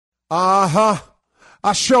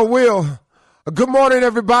I sure will. Good morning,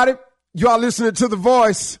 everybody. You are listening to The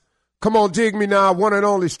Voice. Come on, dig me now. One and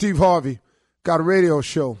only Steve Harvey. Got a radio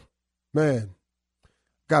show. Man,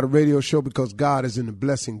 got a radio show because God is in the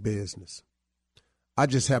blessing business. I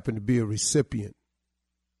just happen to be a recipient.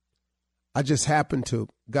 I just happen to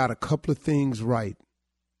got a couple of things right.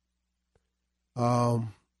 And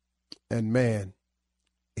man,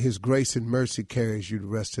 his grace and mercy carries you the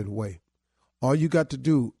rest of the way. All you got to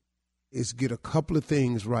do is get a couple of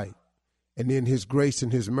things right, and then his grace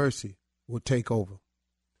and his mercy will take over.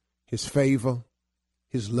 His favor,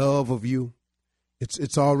 his love of you,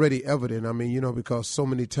 it's already evident. I mean, because so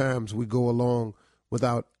many times we go along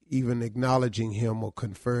without even acknowledging him or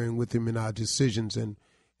conferring with him in our decisions, and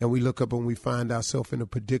we look up and we find ourselves in a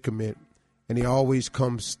predicament, and he always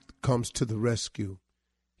comes to the rescue.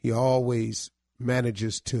 He always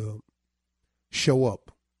manages to show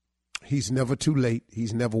up. He's never too late.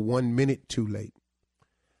 He's never 1 minute too late.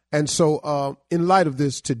 And so in light of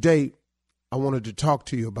this, today, I wanted to talk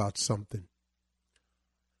to you about something.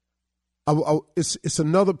 It's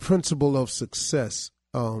another principle of success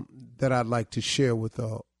that I'd like to share with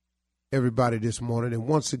everybody this morning. And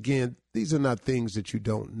once again, these are not things that you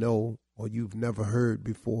don't know or you've never heard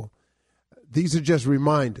before. These are just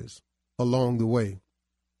reminders along the way.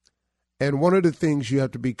 And one of the things you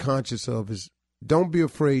have to be conscious of is don't be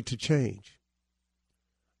afraid to change.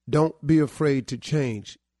 Don't be afraid to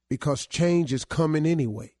change because change is coming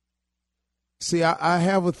anyway. See, I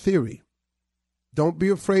have a theory. Don't be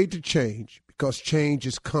afraid to change because change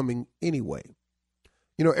is coming anyway.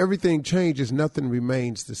 Everything changes, nothing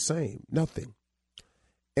remains the same, nothing.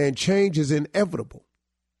 And change is inevitable.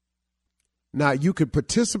 Now, you can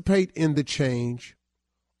participate in the change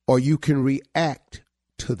or you can react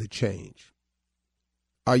to the change.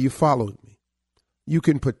 Are you following me? You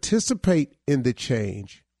can participate in the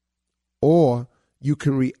change or you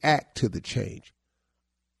can react to the change.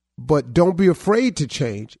 But don't be afraid to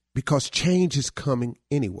change because change is coming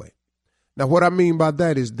anyway. Now, what I mean by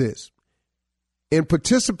that is this. In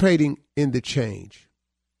participating in the change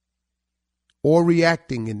or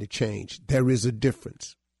reacting in the change, there is a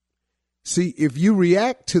difference. See, if you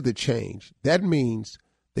react to the change, that means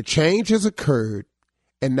the change has occurred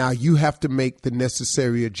and now you have to make the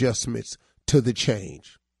necessary adjustments to the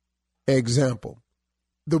change. Example,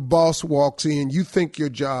 the boss walks in, you think your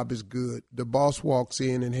job is good. The boss walks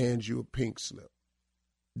in and hands you a pink slip.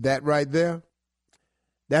 That right there,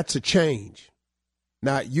 that's a change.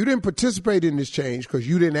 Now, you didn't participate in this change because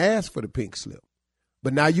you didn't ask for the pink slip.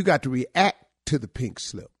 But now you got to react to the pink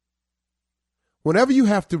slip. Whenever you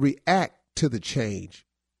have to react to the change,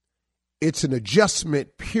 it's an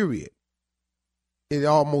adjustment period. It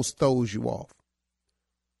almost throws you off.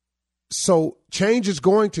 So change is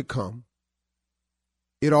going to come.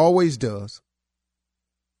 It always does.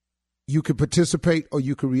 You can participate or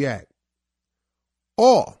you can react.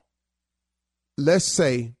 Or let's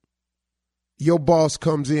say your boss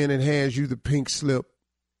comes in and hands you the pink slip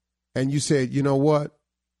and you said, you know what?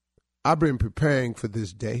 I've been preparing for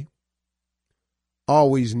this day.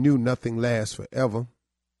 Always knew nothing lasts forever.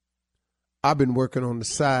 I've been working on the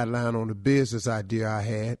sideline on the business idea I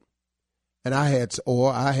had. And I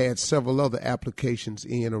had several other applications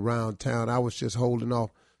in around town. I was just holding off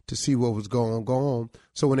to see what was going on.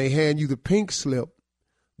 So when they hand you the pink slip,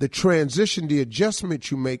 the transition, the adjustment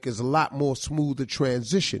you make is a lot more smoother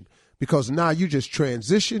transition because now you just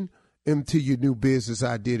transition into your new business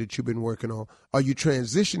idea that you've been working on, or you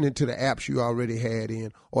transition into the apps you already had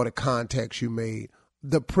in or the contacts you made,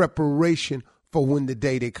 the preparation for when the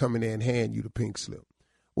day they come in there and hand you the pink slip.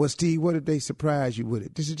 Well, Steve, what did they surprise you with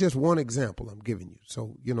it? This is just one example I'm giving you.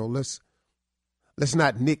 So, let's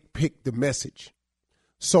not nitpick the message.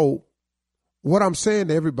 So what I'm saying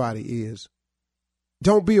to everybody is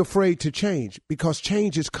don't be afraid to change because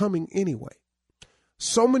change is coming anyway.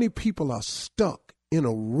 So many people are stuck in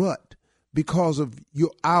a rut because of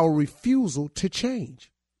our refusal to change.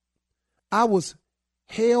 I was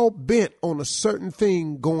hell bent on a certain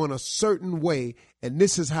thing going a certain way, and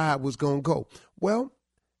this is how it was going to go. Well,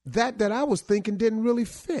 that I was thinking didn't really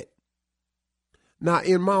fit. Now,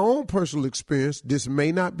 in my own personal experience, this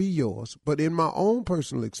may not be yours, but in my own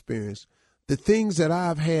personal experience, the things that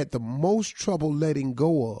I've had the most trouble letting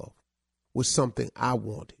go of was something I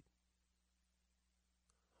wanted.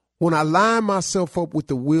 When I lined myself up with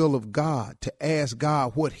the will of God to ask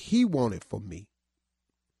God what he wanted for me,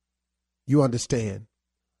 you understand,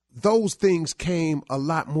 those things came a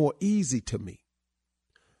lot more easy to me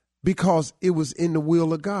because it was in the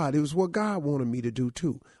will of God. It was what God wanted me to do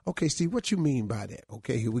too. Okay, see, what you mean by that?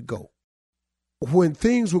 Okay, here we go. When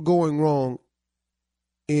things were going wrong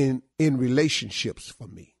in relationships for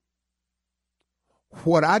me.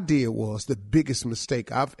 What I did was, the biggest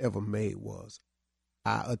mistake I've ever made was,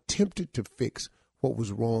 I attempted to fix what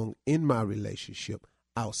was wrong in my relationship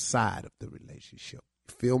outside of the relationship.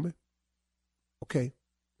 You feel me? Okay.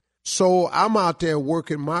 So I'm out there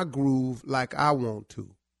working my groove like I want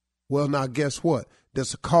to. Well, now guess what?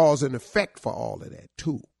 There's a cause and effect for all of that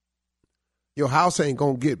too. Your house ain't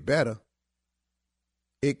going to get better.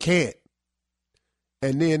 It can't.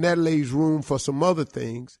 And then that leaves room for some other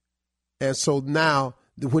things. And so now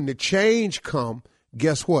when the change come,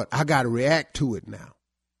 guess what? I got to react to it now.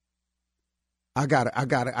 I got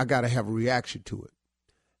to have a reaction to it.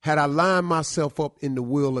 Had I lined myself up in the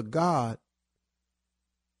will of God,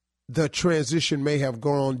 the transition may have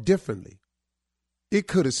gone differently. It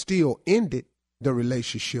could have still ended the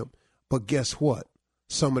relationship, but guess what?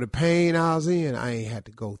 Some of the pain I was in, I ain't had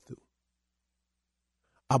to go through.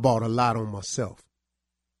 I bought a lot on myself.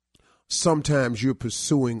 Sometimes you're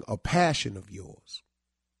pursuing a passion of yours.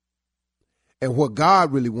 And what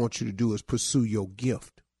God really wants you to do is pursue your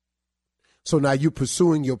gift. So now you're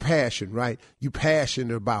pursuing your passion, right? You're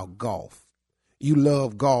passionate about golf. You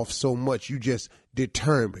love golf so much, you just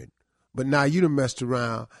determined. But now you done messed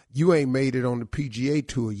around. You ain't made it on the PGA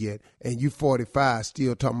Tour yet, and you 45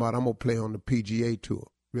 still talking about, I'm going to play on the PGA Tour.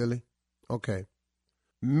 Really? Okay.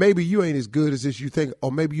 Maybe you ain't as good as you think,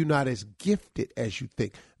 or maybe you're not as gifted as you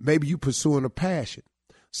think. Maybe you pursuing a passion.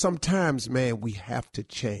 Sometimes, man, we have to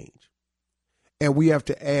change. And we have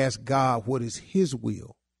to ask God what is his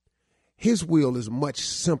will. His will is much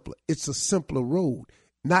simpler. It's a simpler road.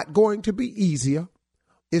 Not going to be easier.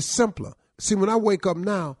 It's simpler. See, when I wake up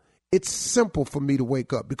now, it's simple for me to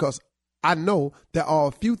wake up because I know there are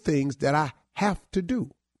a few things that I have to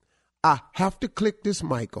do. I have to click this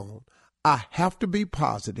mic on. I have to be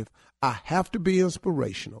positive. I have to be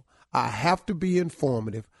inspirational. I have to be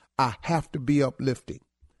informative. I have to be uplifting.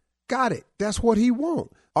 Got it. That's what he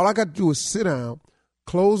wants. All I got to do is sit down,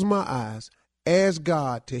 close my eyes, ask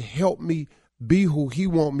God to help me be who he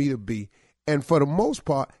want me to be. And for the most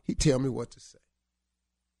part, he tell me what to say.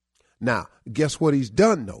 Now, guess what he's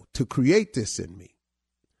done, though, to create this in me?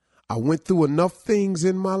 I went through enough things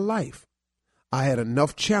in my life. I had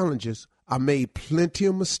enough challenges. I made plenty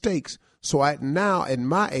of mistakes. So now, at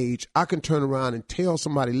my age, I can turn around and tell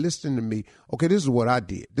somebody listening to me, okay, this is what I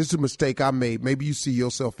did. This is a mistake I made. Maybe you see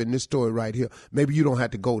yourself in this story right here. Maybe you don't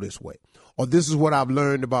have to go this way. Or this is what I've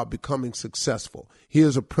learned about becoming successful.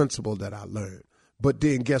 Here's a principle that I learned. But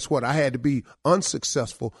then guess what? I had to be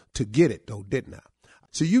unsuccessful to get it, though, didn't I?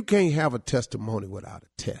 So you can't have a testimony without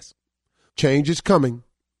a test. Change is coming.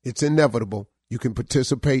 It's inevitable. You can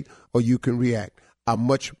participate or you can react. I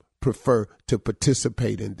much prefer to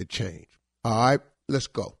participate in the change. All right, let's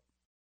go.